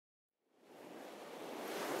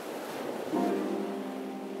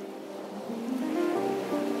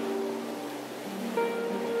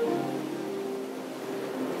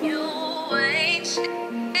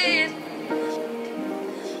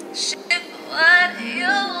shit for what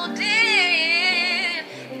you did.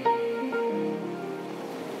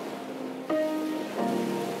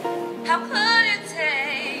 How could you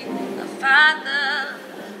take a father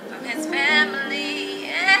from his family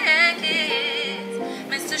and kids,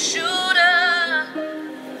 Mr. Shooter?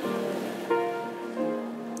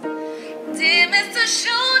 Dear Mr.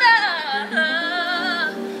 Shooter,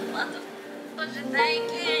 what the f was you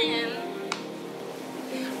thinking?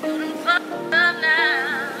 You done fucked up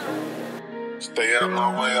now. Stay out my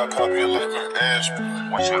way, I pop you like an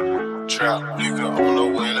Aspen. Watch out, trap nigga on the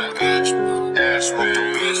way to Aspen. Smoke the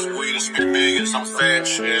best weed and spend millions on fat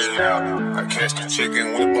shit. I catch the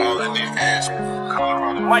chicken with ballin' in Aspen.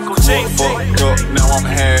 Colorado. Mikel Jorgensen. Fucked up, now I'm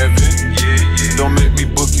having. Don't make me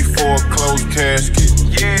book you for a closed casket.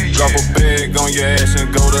 Drop a bag on your ass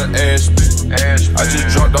and go to Aspen. I just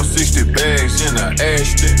dropped off 60 bags in a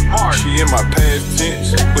Aspen. She in my past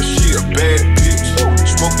tense, but she a bad bitch.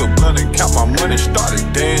 Smoked a blunt and count my money,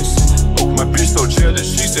 started dancing. My bitch so jealous,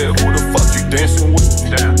 she said, who the fuck you dancing with?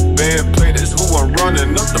 Bandplay, that's who I'm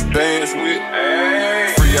running up the bands with.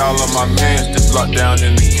 Free all of my mans that's locked down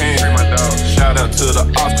in the can. Shout out to the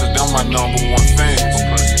ops, cause them my #1 fans.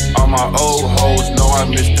 All my old hoes know I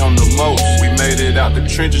miss them the most. We made it out the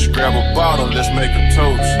trenches, grab a bottle, let's make a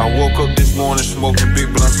toast. I woke up this morning smoking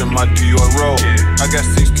big blunts in my Dior robe. I got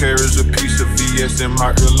 6 carats a piece of VS in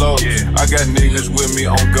my earlobe. I got niggas with me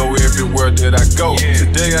on go everywhere that I go.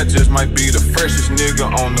 Today I just might be the freshest nigga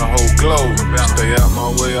on the whole globe. Stay out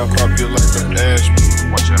my way, I pop you like an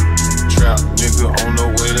Aspen. Watch out, trap nigga on the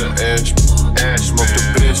way to Aspen. Smoke the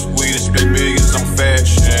best weed and spend millions on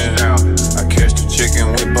fashion. I catch the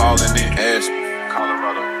chicken with ballin' in Aspen.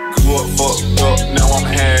 Colorado. Grew up fucked up, now I'm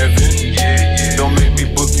having. Don't make me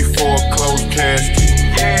book you for a closed casket.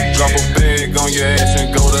 Drop a bag on your ass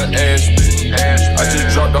and go to Aspen. I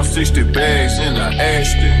just dropped off 60 bags in a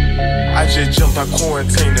Aspen. I just jumped out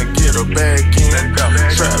quarantine to get a bag in.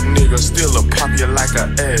 Trap nigga still a pop you like a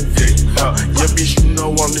addict. Yeah, bitch, you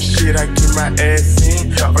know I'm the shit, I get my ass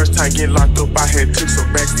in. First time get locked up, I had took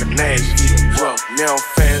some backs to Nashville. Now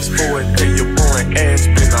fast forward, day you're born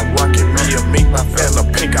Aspen. I'm rocking me a mink, my fella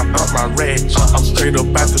pink, I bought my ratchet. I'm straight up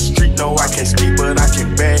out the street, no I can't speak, but I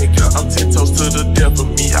can bag. I'm 10 toes to the death of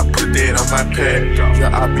me, I put that on my pad.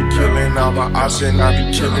 Yeah, I be killing all my options, I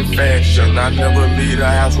be killing fashion. I never leave the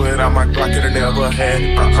house without my Glock, it never had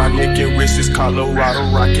it. My neck and wrist is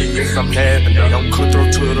Colorado Rocket, yes I'm having it. I'm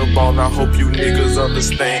cutthroat to the bone, I hope you niggas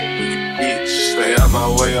understand. Bitch, stay out my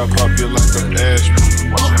way, I pop you like an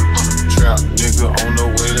Aspen. Trap nigga on the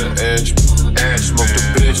way to Aspen. Smoke the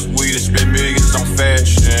best weed and spend millions on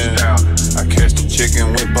fashion. I catch the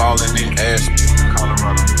chicken with ballin' in Aspen.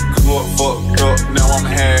 Colorado. Grew up fucked up, now I'm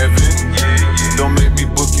having. Don't make me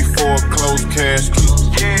book you for a closed casket.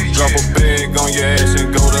 Drop a bag on your ass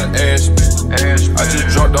and go to Aspen. I just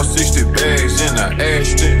dropped off 60 bags in a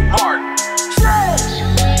Aspen.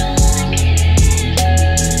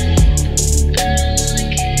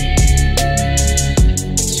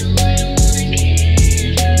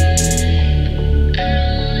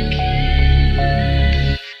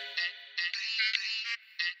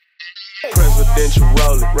 Presidential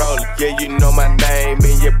rollin', yeah, you know my name,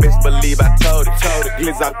 and you best believe I told it.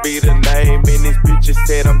 Glizz, I be the name, and this bitch just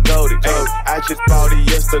said I'm goated. I just bought it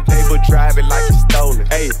yesterday, but drive it like it's stolen.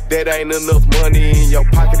 Ayy, that ain't enough money in your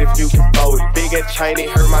pocket if you can fold it. Big ass chain, it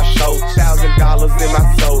hurt my shoulder. $1,000 in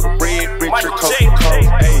my soda. Red, richer, Coca-Cola.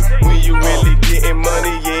 Ayy, when you really getting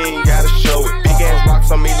money, you ain't gotta show it. Big ass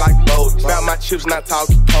rocks on me like boulders. About my chips, not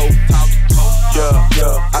talking cold.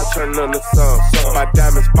 Yeah, I turn on the sun. My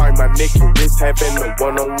diamonds spark, my neck and wrist having a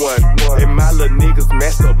one-on-one. And my little niggas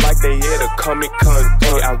messed up like they at a Comic-Con.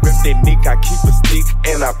 Hey, I rip that nick, I keep a stick,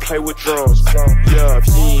 and I play with drums. Yeah, if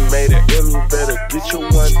you ain't made an M, you better get you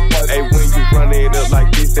one. Hey, when you run it up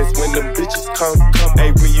like this, that's when them bitches come.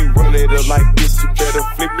 Hey, when you run it up like this, you better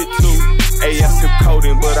flip it too. Hey, I sip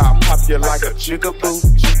codeine, but I'll pop you like a jigaboo.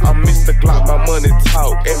 I'm Mr. Glock, my money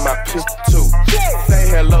talk, and my pistol too. Say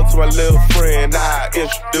hello to my little friend, I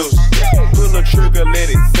introduce. Pull a trigger, let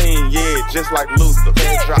it sing, yeah, just like Luther.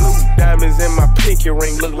 Drop diamonds in my pinky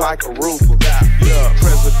ring, look like a roofer. Yeah,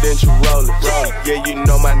 presidential rollin', yeah, you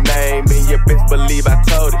know my name, and you best believe I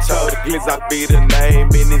told it. Glizz, I be the name,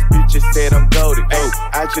 and this bitch just said I'm goated. Ayy,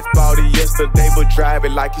 I just bought it yesterday, but drive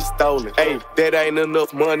it like it's stolen. Ayy, that ain't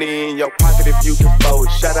enough money in your pocket if you can fold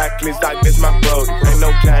it. Shout out Glizz, that's my brody. Ain't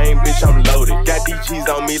no game, bitch, I'm loaded. Got these G's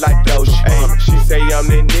on me like Doja. Ayy, she say I'm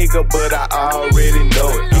that nigga, but I already know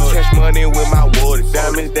it. You catch money with my water.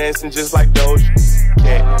 Diamonds dancing just like Doja.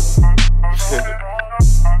 Yeah.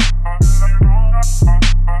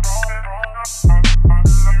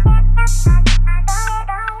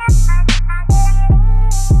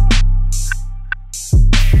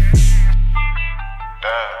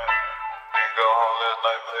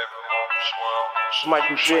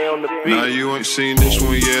 Michael J on the beat. Now you ain't seen this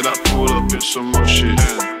one yet, I pulled up in some more shit.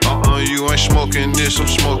 You ain't smoking this, I'm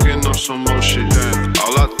smoking on some more shit.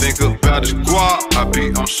 All I think about is guap, I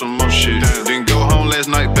be on some more shit. Didn't go home last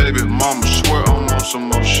night, baby, mama swear I'm on some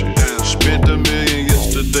more shit. Spent $1 million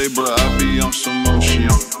yesterday, but I be on some more shit.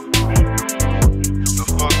 The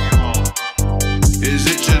fuck you on? Is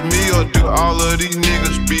it just me or do all of these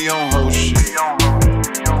niggas be on whole shit?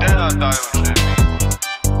 Then I thought it was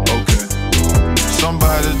just me.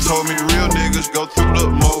 Somebody told me real niggas go through the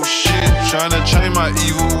most shit. Tryna change my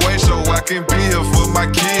evil way so I can be here for my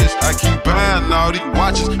kids. I keep buying all these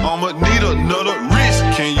watches, I'ma need another wrist.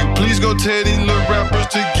 Can you please go tell these little rappers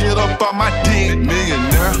to get up on my dick?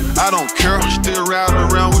 Millionaire, I don't care, still ride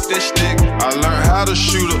around with that stick. I learned how to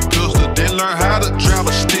shoot a pistol, then learn how to drive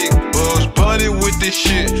a stick. Bugs Bunny with this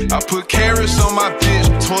shit, I put carrots on my bitch.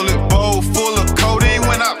 Toilet bowl full of codeine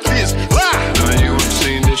when I piss. Now you ain't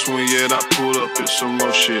seen this one yet, I pulled up in some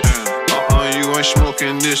more shit. You ain't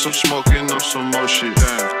smoking this, I'm smoking on some more shit.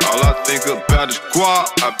 All I think about is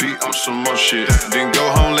guap, I be on some more shit. Didn't go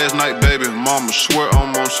home last night, baby mama swear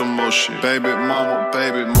I'm on some more shit. Baby mama,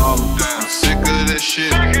 I'm sick of that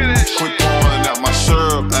shit. Quit pouring out my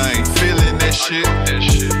syrup, I ain't feeling that shit.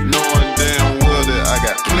 Knowing damn well that I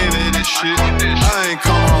got plenty of this shit. I ain't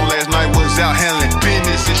come home last night, was out handling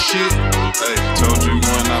business and shit. Hey, told you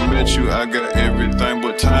when I met you, I got everything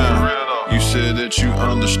but time. You said that you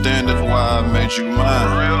understand, that's why I made you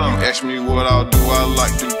mine. You asked me what I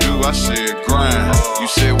like to do, I said grind. You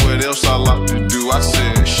said what else I like to do, I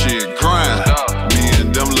said shit, grind. Me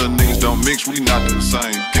and them little niggas don't mix, we not the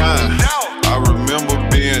same kind. I remember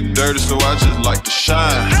being dirty, so I just like to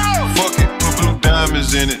shine. Fuck it, put blue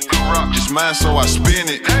diamonds in it. It's mine, so I spin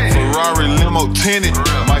it. Ferrari limo tinted,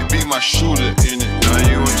 might be my shooter in it. Now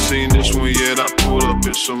you ain't seen this one yet, I pulled up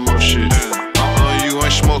in some more shit. You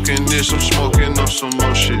ain't smoking this, I'm smoking on some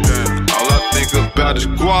more shit. All I think about is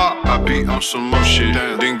guap, I be on some more shit.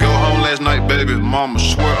 Didn't go home last night, baby mama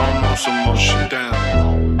swear I'm on some more shit. Pay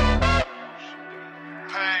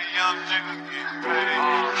young nigga, get paid.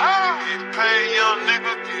 Get paid, young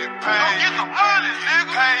nigga, get paid. Get the money,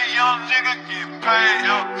 nigga. Pay young nigga, get paid.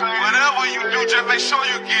 Whatever you do, just make sure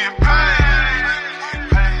you get paid. Get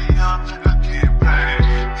paid, young nigga, get paid.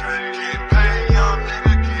 Get paid, young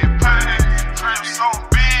nigga, get paid. So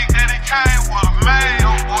big that it came with a maid.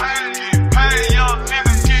 Oh boy, get paid, young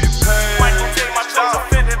nigga, get paid.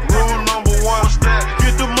 Rule number 1,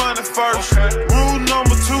 get the money first. Rule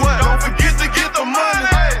number 2, don't forget to get the money.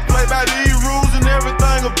 Play by these rules and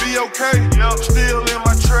everything will be okay. Still in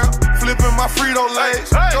my trap, flipping my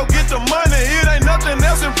Frito-Lays. Go get the money, it ain't nothing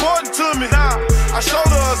else important to me. I showed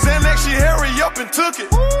her a Xanax, she hurry up and took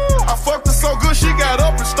it. I fucked her so good, she got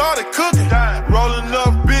up and started cooking. Rolling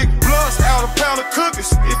up big blunts out a pound of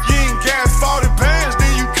cookies. If you ain't got 40 bands,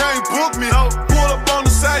 then you can't book me. Pull up on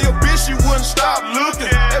the side, your bitch, she wouldn't stop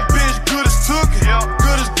looking. That bitch good as took it,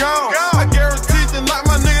 good as gone. I guarantee that like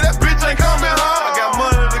my nigga, that bitch ain't coming home. I got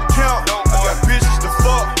money to count, I got bitches to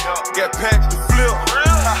fuck, got packs to flip,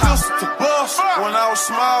 pistol to bust. When I was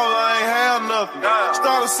small, I ain't had nothing.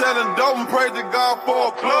 Started selling dope and prayed to God for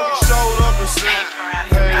a plug. He showed up and said,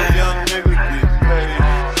 hey young nigga, get paid.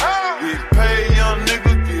 Get paid, young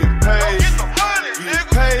nigga, get paid. Get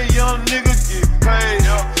paid, young nigga, get paid.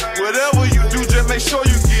 Whatever you do, just make sure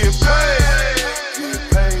you get paid. Get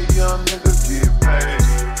paid, young nigga, get paid.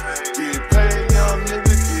 Get paid, young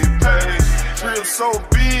nigga, get paid. Real so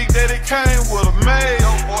big that it came with a maid.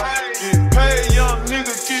 Get paid, young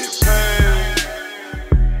nigga, get paid.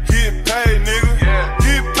 Get paid, nigga.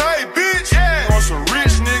 Get paid, bitch. On some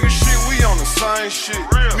rich nigga shit, we on the same shit.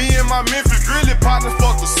 Me and my Memphis really partner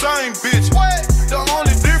fuck the same bitch. The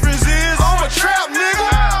only difference is I'm a trap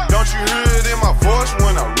nigga. Don't you hear it in my voice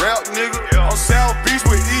when I rap, nigga? On South Beach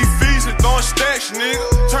with E-Fees and throwing stacks, nigga.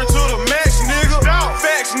 Turn to the max, nigga.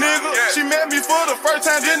 Facts, nigga. She met me for the first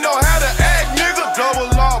time, didn't know how to act, nigga.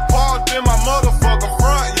 Double law parked in my motherfucking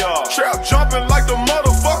front yard. Trap jumping like the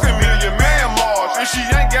motherfucking Million Man Mars. If she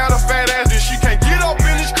ain't got a fat ass, then she can't get up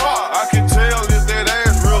in this car. I can tell if that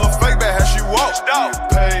ass real or fake by how she walks. Get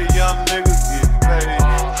paid, young nigga, get paid.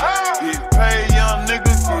 Get paid, young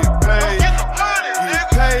nigga, get paid. Get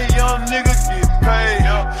paid, young nigga, get paid.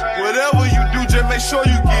 Whatever you do, just make sure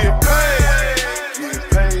you get paid. Get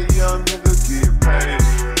paid, young nigga, get paid.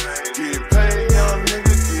 Get paid, young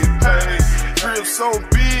nigga, get paid.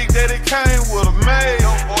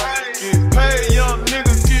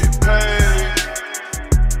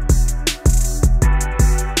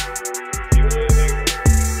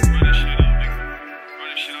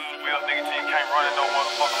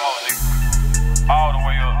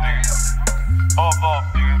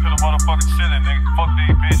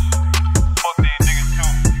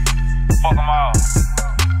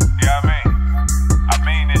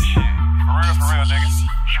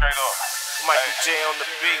 Michael J on the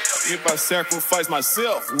beat. If I sacrifice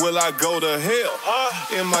myself, will I go to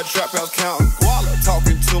hell? In my trap house counting guala,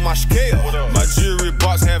 talking to my scale. My jewelry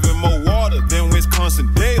box having more water than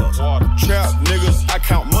Wisconsin Dells. Trap niggas, I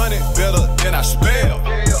count money better than I spell.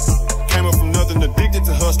 Came up from nothing, addicted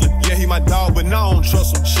to hustling. Yeah, he my dog, but now I don't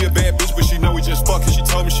trust him. She a bad bitch, but she know we just fucking. She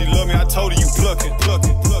told me she love me, I told her you plucking.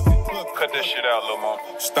 Cut that shit out, little mom.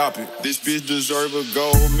 Stop it. This bitch deserve a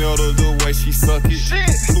gold medal the way she suck it.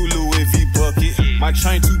 Hulu if he bucket. My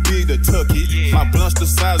chain too big to tuck it. My blunts the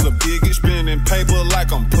size of Biggie. Spinning paper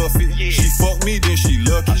like I'm Puffy. She fuck me, then she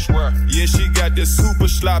lucky. Yeah, she got this super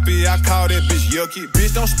sloppy. I call that bitch yucky.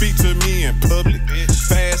 Bitch, don't speak to me in public.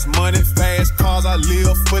 Fast money, fast cars. I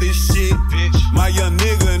live for this shit. My young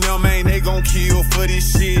nigga and them, man, they gon' kill for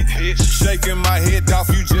this shit. Shaking my head off,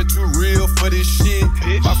 you just too real for this shit.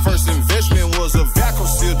 My first investment was a vacuum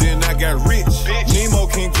seal, then I got rich. Nemo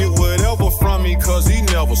can get whatever from me, cause he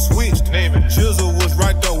never switched. Jizzle was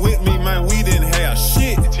right there with me, man, we didn't have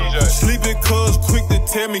shit. Sleeping cuz quick to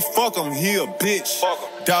tell me, fuck him, he a bitch.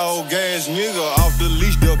 Dog ass nigga off the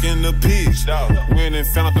leash, ducking the pigs. Went and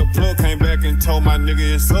found the plug, came back and told my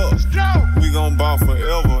nigga it's up. We gon' ball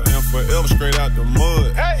forever and forever straight out the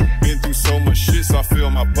mud. Been through so much shit, so I fill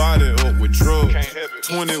my body up with drugs.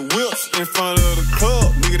 20 whips in front of the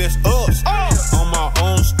club, nigga, that's us. On my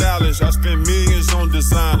own stylist, I spend millions on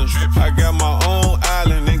designers. I got my own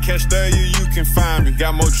island, in Castalia you can find me.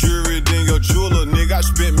 Got more jewelry than your jeweler, nigga, I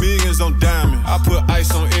spent millions on diamonds. I put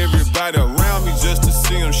ice on everybody around me just to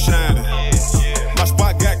see them shining. My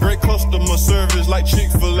spot got great customer service like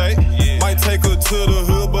Chick-fil-A. Might take her to the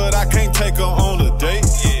hood, but I can't take her on a date.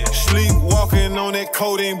 Sleep walking on that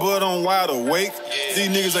codeine, but I'm wide awake. These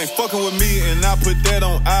niggas ain't fucking with me, and I put that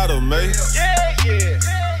on automate.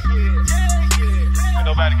 Ain't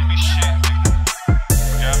nobody give me shit, nigga.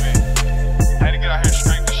 You know what I mean? I had to get out here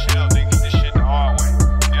straight the shit up, nigga. Get this shit the hard way. You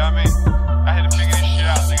know what I mean? I had to figure this shit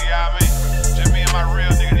out, nigga. You know what I mean? Just me and my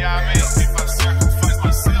real nigga, you know what I mean? If I sacrifice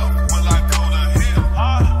myself, will I go to hell?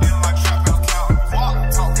 In my trap house counting guala,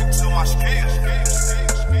 talking to my scale.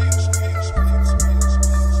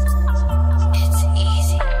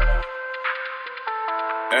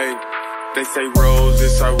 Hey, they say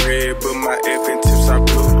roses are red, but my effing tips are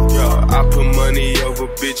blue. Yeah, I put money over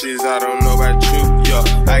bitches, I don't know about you.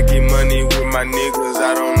 Yeah, I get money with my niggas,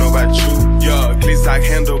 I don't know about you. Yeah, at least I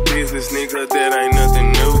handle business, nigga, that ain't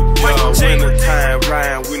nothing new. Yeah, winter time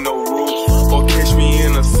riding with no rules. Or catch me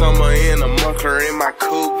in the summer in a muffler in my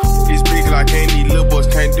coupe. It's big like any little boys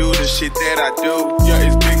can't do the shit that I do. Yeah,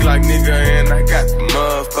 it's big like nigga and I got the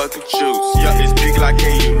motherfucking juice. Yeah, it's big like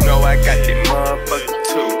and you know I got that motherfucking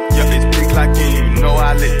too. Yeah, it's big like and you know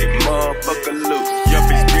I let that motherfucker loose.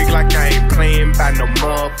 Yeah, it's big like I ain't playing by no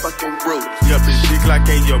motherfucking rules. Yeah, it's big like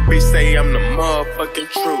and your bitch say I'm the motherfucking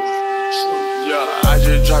truth. Yeah, I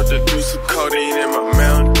just dropped the deuce of codeine in my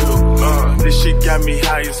Mountain Dew. This shit got me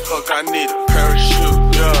high as fuck, I need a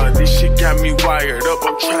parachute. Yeah, this shit got me wired up,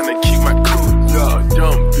 I'm tryna keep my cool. Yeah,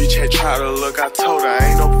 dumb bitch had tried to look, I told her I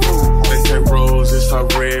ain't no fool. They say roses are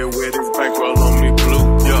red with this bankroll on me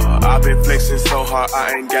blue. Yeah, I been flexing so hard,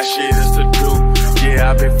 I ain't got shit else to do.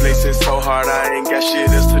 Yeah, I been flexing so hard, I ain't got shit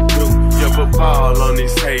else to do. Yeah, but ball on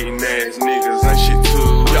these hating ass niggas and shit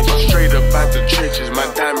too. Yeah, I'm straight up out the trenches, my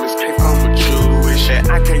diamonds came from a Jewish. And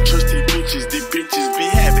I can't trust these bitches be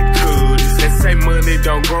having cooties. They say money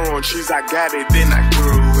don't grow on trees, I got it, then I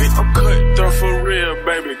grew it. I'm cutthroat for real,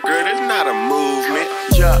 baby girl, it's not a movement.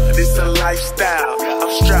 Yeah, this a lifestyle,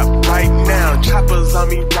 I'm strapped right now, choppers on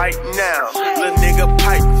me right now. Little nigga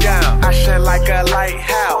pipe down, I shine like a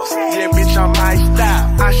lighthouse. Yeah, bitch, I'm iced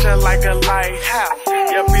out, I shine like a lighthouse.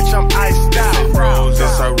 Yeah, bitch, I'm iced out.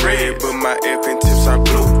 Roses are red, but my effing tips are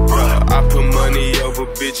blue. Yeah, I put money over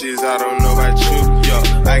bitches, I don't know about you.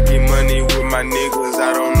 Yeah, I get money with my niggas,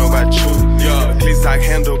 I don't know about you. Yeah, at least I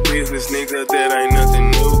handle business, nigga, that ain't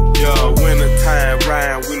nothing new. Yeah, winter time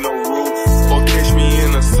riding with no roof. Or catch me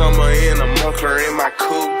in the summer in a muffler in my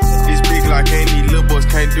coupe. It's big like any little boys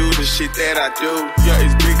can't do the shit that I do. Yeah,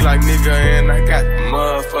 it's big like nigga and I got the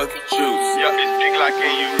motherfucking juice. Yeah, it's big like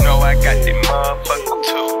and you know I got the motherfucking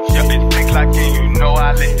too. Yeah, it's big like and you know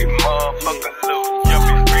I let the motherfucker loose.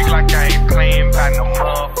 Yeah, it's big like I ain't playing by no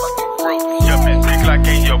motherfucking rules. Yeah, it's big like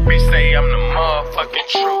and your bitch say I'm the motherfucking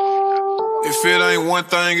truth. If it ain't one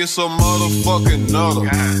thing, it's a motherfucking nutter.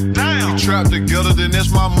 We trapped together, then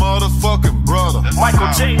that's my motherfucking brother. Michael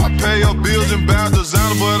J. I pay her bills and buy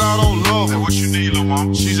designer, but I don't love her. What you need, little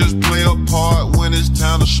mom? She just play a part when it's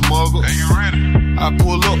time to smuggle. Hey, you ready? I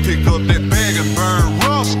pull up, pick up that bag and burn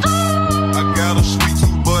rust. I got a sweet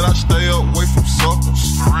tooth, but I stay away from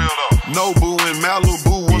suckers. For real though. Nobu and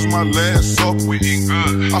Malibu was my last supper. We eat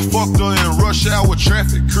good. I fucked her in rush hour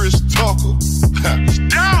traffic, Chris Tucker.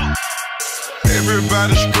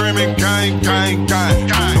 Everybody screaming, gang, gang, gang.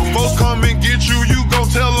 The folks come and get you, you gon'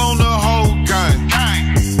 tell on the whole gang.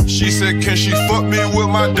 She said, can she fuck me with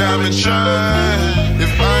my diamond chain?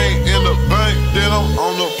 If I ain't in the bank, then I'm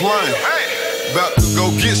on the plane. About to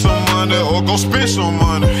go get some money or go spend some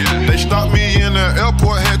money. They stopped me in the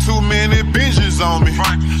airport, had too many binges on me.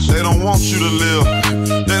 They don't want you to live,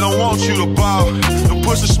 they don't want you to ball. They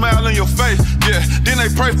push a smile in your face, yeah, then they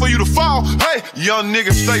pray for you to fall. Hey, young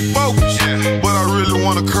nigga, stay focused, but I really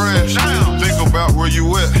wanna crash. Think about where you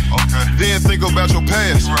at, then think about your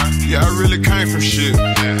past. Yeah, I really came from shit,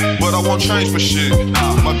 but I won't change for shit.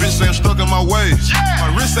 My bitch say I'm stuck in my ways,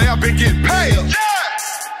 my wrist say I've been getting paid.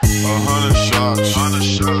 100 shots,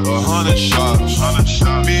 100 shots.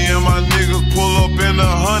 Me and my niggas pull up in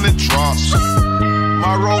 100 drops.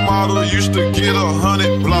 My role model used to get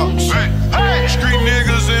 100 blocks. Street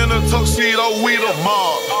niggas in a tuxedo, we the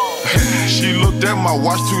mob. She looked at my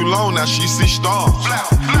watch too long, now she see stars.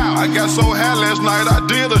 I got so high last night, I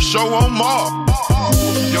did a show on Mars.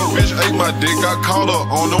 Yo, bitch ate my dick, I caught her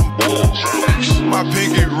on them balls. My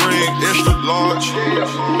pinky ring, extra large.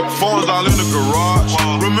 Phones all in the garage.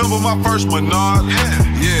 Remember my first Menard?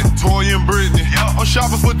 Yeah, Toy and Britney. I'm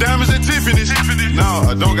shopping for diamonds at Tiffany's.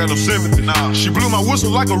 Nah, I don't got no sympathy. She blew my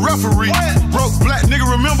whistle like a referee. Broke black nigga,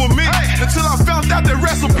 remember me? Until I found out that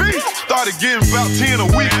recipe. Started getting about 10 a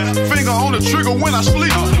week. Finger on the trigger when I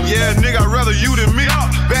sleep. Yeah, nigga, I'd rather you than me.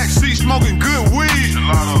 Backseat smoking good weed.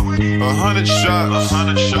 100 shots,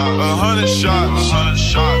 100 shots, 100 shots, 100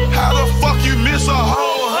 shots. How the fuck you miss a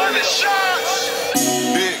whole 100 shots?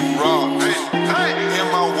 Big rock, hey, in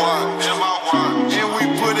my watch, and we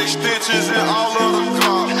put extensions in all of the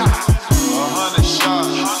clocks. 100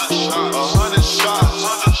 shots, 100 shots,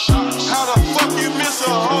 100 shots. How the fuck you miss a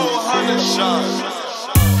whole 100 shots?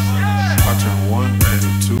 I turned 1,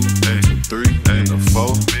 2, 3, and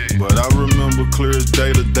 4. But I remember clear as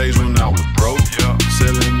day the days when I was broke.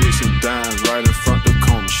 Selling nicks and dimes right in front the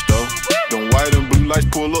corner store. Them white and blue lights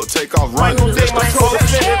pull up, take off running. Told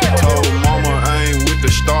mama I ain't with the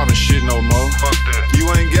starving shit no more. You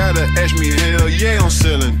ain't gotta ask me, hell yeah, I'm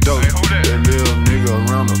selling dope. That little nigga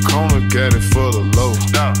around the corner got it for the low.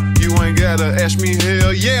 You ain't gotta ask me,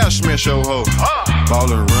 hell yeah, I smash your hoe.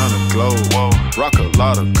 Ballin' around the globe, rock a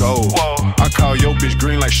lot of gold. I call your bitch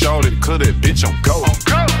green like Shorty, cause that bitch on gold.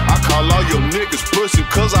 I call all your niggas pussy,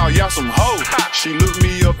 cause all y'all some hoes. She looked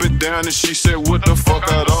me up and down and she said, what the fuck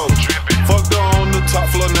are those? Fucked her on the top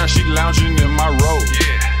floor, now she lounging in my robe.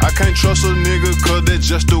 I can't trust a nigga, cause that's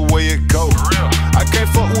just the way it goes. I can't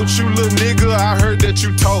fuck with you, little nigga, I heard that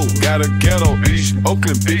you told. Got a ghetto East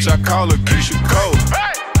Oakland bitch, I call her Keisha Cole.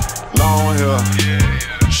 Long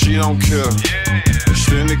hair, she don't care.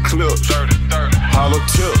 Extended clips, hollow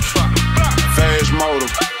tips, fast motor,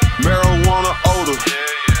 marijuana odor.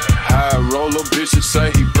 High roller bitches say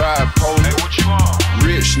he bipolar.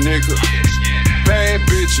 Rich nigga, bad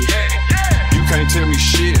bitches. You can't tell me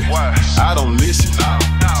shit, I don't listen.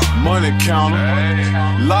 Money counter,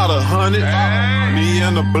 lot of honey. Me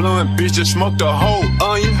and the blunt bitch just smoked the whole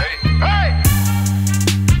onion.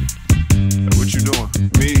 What you doing?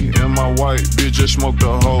 Me and my white bitch just smoked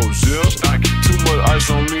the whole zip. Too much ice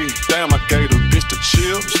on me, damn, I gave the bitch the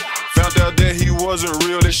chips. Found out that he wasn't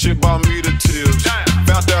real, that shit bought me the tips.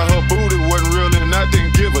 Found out her booty wasn't real and I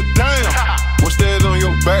didn't give a damn. What's that on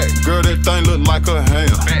your back? Girl, that thing look like a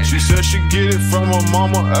ham. She said she get it from her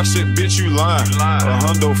mama, I said, bitch, you lying.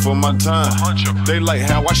 $100 for my time, they like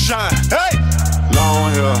how I shine. Hey!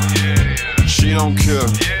 Long hair, she don't care.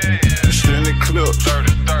 Extended clips,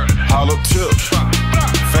 hollow tips,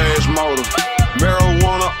 fast motor,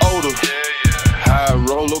 marijuana odor. High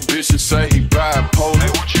roller bitches say he bipolar.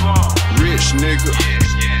 Rich nigga,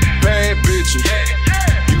 bad bitches.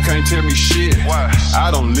 You can't tell me shit,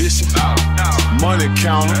 I don't listen. Money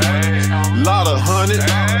counter, lot of honey.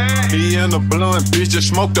 Me and the blunt bitch just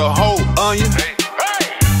smoked the whole onion.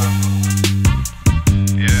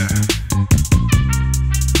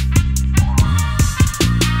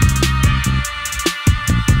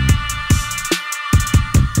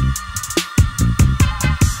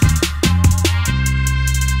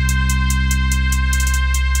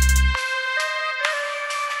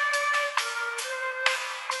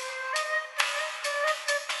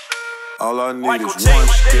 All I need is one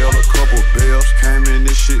scale, a couple bills. Came in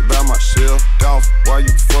this shit by myself. Dolph, why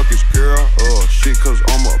you fuck his girl? Shit, cause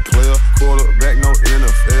I'm a player. Quarterback, no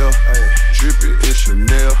NFL. Drippy in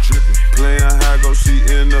Chanel. Playing high, go see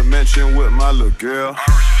in the man. mansion with my little girl.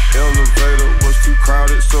 Elevator was too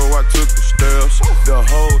crowded, so I took the stairs. The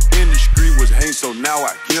whole industry was hate, so now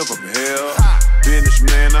I give them hell.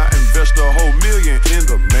 Businessman, I invest a whole million in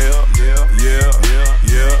the mail.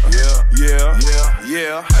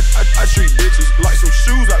 I treat bitches like some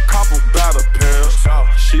shoes, I cop them by the pairs.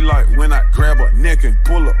 She like when I grab her neck and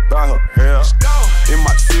pull her by her hair. In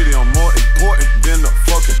my city, I'm more important than the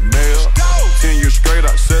fucking mayor. 10 years straight,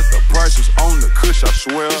 I set the prices on the kush, I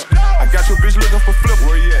swear. I got your bitch looking for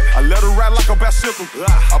flipper. I let her ride like a bicycle.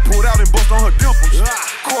 I pulled out and bust on her dimples.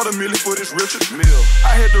 $250,000 for this Richard Mill.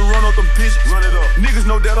 I had to run up them bitches. Run it up. Niggas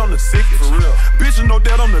know that I'm the sickest. For real. Bitches know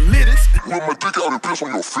that I'm the littest. With my dick out and piss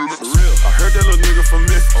on your feelings. For real. I heard that little nigga from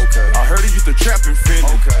Memphis. Okay. I heard he used to trap in Philly.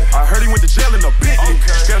 Okay. I heard he went to jail in a Bentley.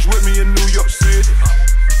 Okay. Cash with me in New York City.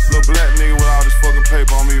 Little black nigga with all this fucking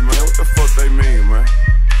paper on me, man. What the fuck they mean, man?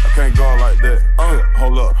 I can't go like that.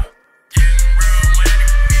 Hold up.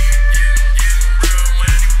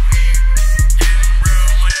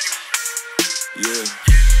 Yeah.